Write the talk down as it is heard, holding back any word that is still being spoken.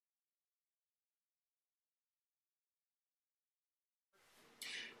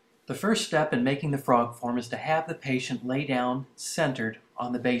The first step in making the frog form is to have the patient lay down centered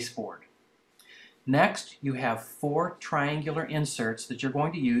on the baseboard. Next, you have 4 triangular inserts that you're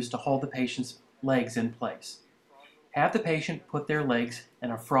going to use to hold the patient's legs in place. Have the patient put their legs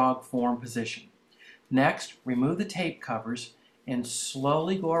in a frog form position. Next, remove the tape covers and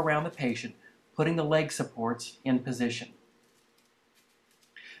slowly go around the patient, putting the leg supports in position.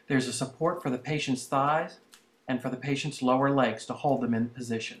 There's a support for the patient's thighs and for the patient's lower legs to hold them in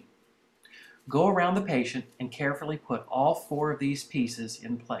position. Go around the patient and carefully put all 4 of these pieces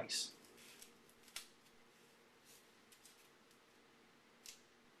in place.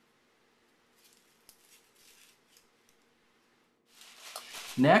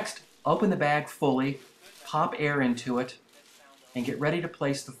 Next, open the bag fully, pop air into it, and get ready to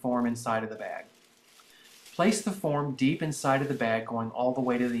place the form inside of the bag. Place the form deep inside of the bag, going all the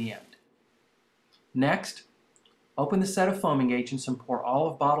way to the end. Next, open the set of foaming agents and pour all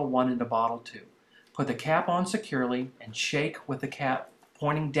of bottle 1 into bottle 2. Put the cap on securely and shake with the cap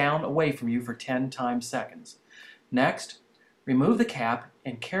pointing down away from you for 10 seconds. Next, remove the cap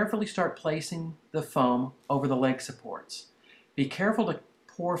and carefully start placing the foam over the leg supports. Be careful to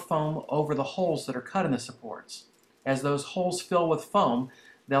pour foam over the holes that are cut in the supports. As those holes fill with foam,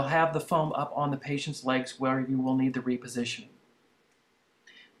 they'll have the foam up on the patient's legs where you will need the repositioning.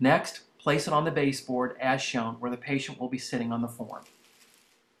 Next, place it on the baseboard as shown, where the patient will be sitting on the form.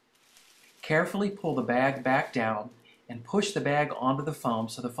 Carefully pull the bag back down and push the bag onto the foam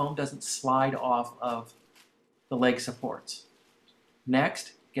so the foam doesn't slide off of the leg supports.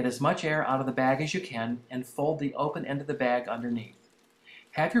 Next, get as much air out of the bag as you can and fold the open end of the bag underneath.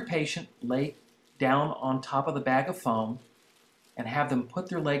 Have your patient lay down on top of the bag of foam and have them put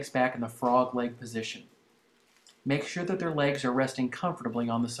their legs back in the frog leg position. Make sure that their legs are resting comfortably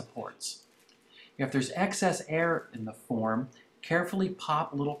on the supports. If there's excess air in the form, carefully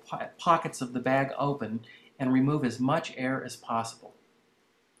pop little pockets of the bag open and remove as much air as possible.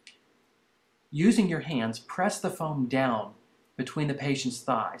 Using your hands, press the foam down between the patient's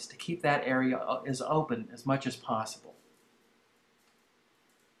thighs to keep that area as open as much as possible.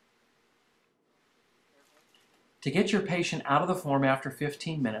 To get your patient out of the form after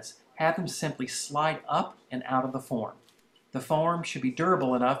 15 minutes, have them simply slide up and out of the form. The form should be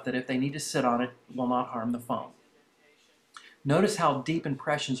durable enough that if they need to sit on it, it will not harm the foam. Notice how deep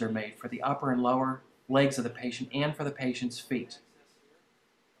impressions are made for the upper and lower legs of the patient and for the patient's feet.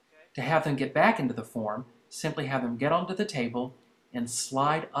 To have them get back into the form, simply have them get onto the table and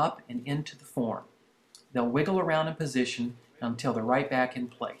slide up and into the form. They'll wiggle around in position until they're right back in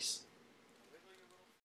place.